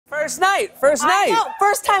First night. I know.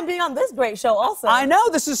 First time being on this great show also. I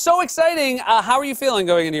know. This is so exciting. How are you feeling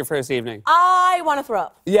going into your first evening? I want to throw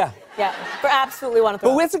up. Yeah. Yeah, absolutely want to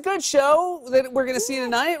throw up. But it's a good show that we're going to see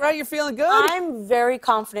tonight, right? You're feeling good? I'm very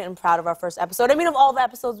confident and proud of our first episode. I mean, of all the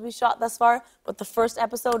episodes we shot thus far, but the first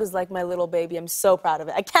episode is like my little baby. I'm so proud of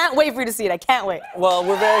it. I can't wait for you to see it. I can't wait. Well,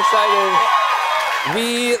 we're very excited.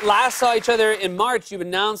 We last saw each other in March. You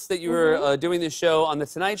announced that you were doing this show on The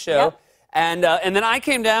Tonight Show. Yep. And then I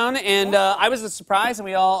came down, and I was a surprise, and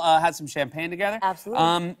we all had some champagne together.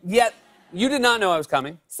 Absolutely. Yet, you did not know I was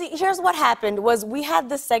coming. See, here's what happened, was we had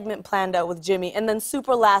this segment planned out with Jimmy, and then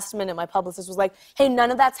super last minute, my publicist was like, hey, none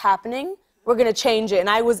of that's happening. We're going to change it. And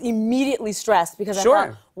I was immediately stressed because I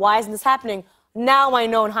thought, why isn't this happening? Now I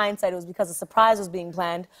know in hindsight it was because a surprise was being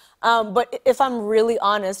planned. But if I'm really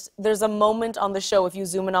honest, there's a moment on the show, if you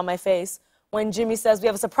zoom in on my face, when Jimmy says, we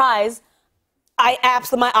have a surprise,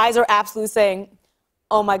 my eyes are absolutely saying,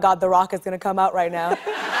 oh my God, The Rock is going to come out right now.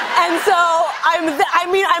 And so,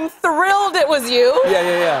 I'm thrilled it was you.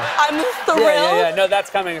 Yeah. I'm thrilled. Yeah. No, that's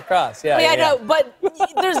coming across. Yeah. No, but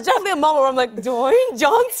there's definitely a moment where I'm like, Dwayne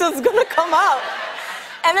Johnson's going to come out.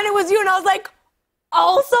 And then it was you, and I was like,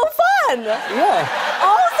 also fun. Yeah.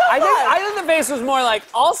 Also fun. I think the face was more like,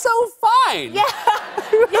 also fine. Yeah.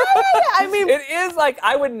 I mean, it is like,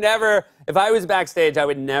 I would never, if I was backstage, I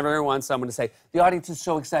would never want someone to say, the audience is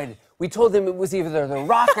so excited. We told them it was either The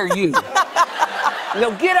Rock or you.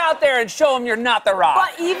 Get out there and show them you're not The Rock.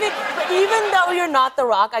 But even though you're not The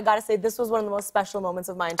Rock, I gotta say, this was one of the most special moments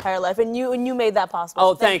of my entire life, and you made that possible.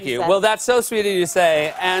 Oh, thank you. Well, that's so sweet of you to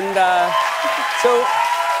say. And so,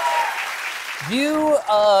 you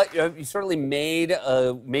certainly made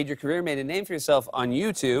your career, made a name for yourself on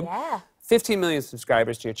YouTube. Yeah. 15 million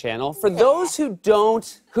subscribers to your channel. For those who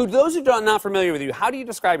are not familiar with you, how do you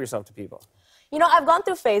describe yourself to people? You know, I've gone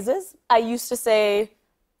through phases. I used to say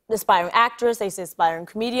aspiring actress, I used to say aspiring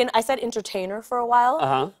comedian. I said entertainer for a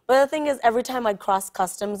while. But the thing is, every time I'd cross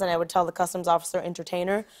customs and I would tell the customs officer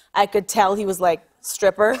entertainer, I could tell he was like,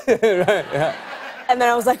 stripper. Right, yeah. And then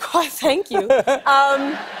I was like, oh, thank you.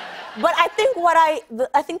 But I think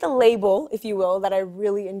I think the label, if you will, that I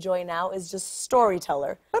really enjoy now is just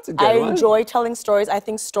storyteller. That's a good one. I enjoy telling stories. I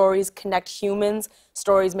think stories connect humans.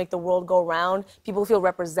 Stories make the world go round. People feel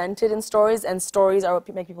represented in stories, and stories are what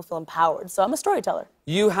make people feel empowered. So I'm a storyteller.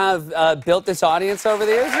 You have built this audience over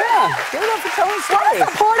the years? Yeah. Give it up for telling stories. What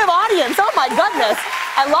a supportive audience. Oh, my goodness.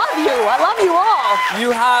 I love you. I love you all.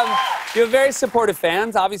 You have very supportive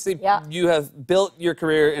fans. Obviously, you have built your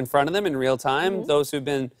career in front of them in real time. Those who've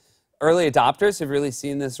been early adopters have really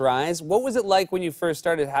seen this rise. What was it like when you first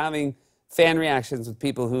started having fan reactions with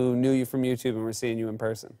people who knew you from YouTube and were seeing you in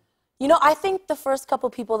person? You know, I think the first couple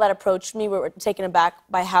people that approached me were taken aback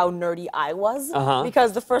by how nerdy I was.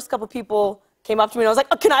 Because the first couple people came up to me and I was like,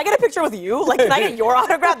 oh, can I get a picture with you? Like, can I get your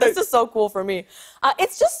autograph? This is so cool for me.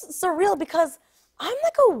 It's just surreal because I'm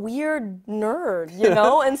like a weird nerd, you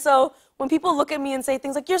know? And so when people look at me and say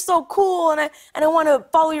things like, you're so cool and I want to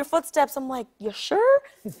follow your footsteps, I'm like, you sure?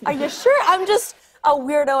 Are you sure? I'm just a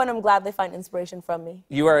weirdo and I'm glad they find inspiration from me.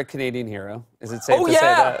 You are a Canadian hero. Is it safe to say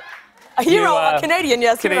that? A hero, a Canadian,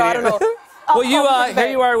 yes. Canadian. Hero, I don't know. Well, here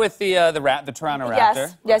you are with the Toronto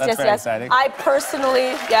Raptor. Yes. That's very exciting. I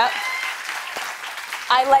personally,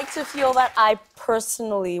 I like to feel that I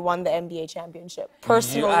personally won the NBA championship.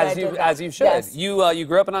 Personally, as you should. Yes. You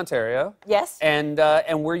grew up in Ontario. Yes. And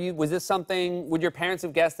was this something? Would your parents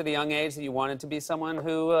have guessed at a young age that you wanted to be someone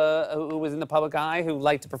who was in the public eye, who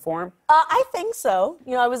liked to perform? I think so.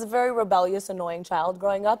 You know, I was a very rebellious, annoying child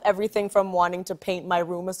growing up. Everything from wanting to paint my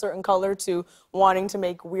room a certain color to wanting to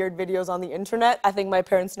make weird videos on the internet. I think my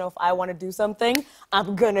parents know if I want to do something,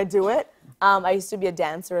 I'm gonna do it. I used to be a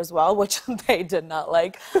dancer as well, which they did not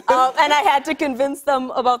like. And I had to convince them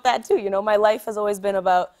about that too. You know, my life has always been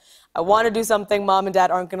about, I want to do something, mom and dad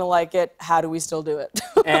aren't going to like it, how do we still do it?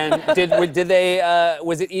 And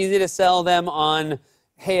was it easy to sell them on,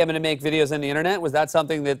 hey, I'm going to make videos on the internet? Was that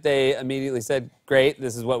something that they immediately said, great,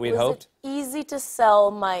 this is what we'd hoped? Was it easy to sell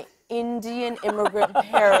my Indian immigrant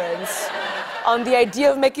parents on the idea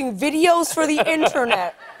of making videos for the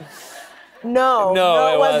internet? No,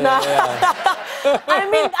 it was not. Yeah. I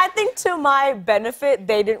mean, I think to my benefit,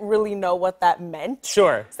 they didn't really know what that meant.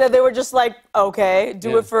 Sure. So they were just like, okay,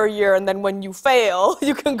 do it for a year, and then when you fail,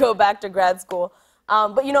 you can go back to grad school.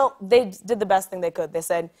 But, you know, they did the best thing they could. They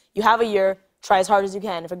said, you have a year, try as hard as you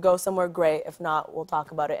can. If it goes somewhere, great. If not, we'll talk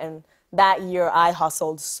about it. And that year, I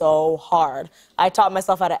hustled so hard. I taught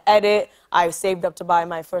myself how to edit. I saved up to buy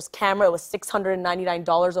my first camera. It was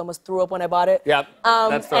 $699. Almost threw up when I bought it. Yep,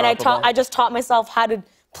 that's and I just taught myself how to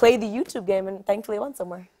play the YouTube game, and thankfully I went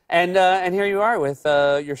somewhere. And here you are with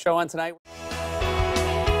your show on tonight.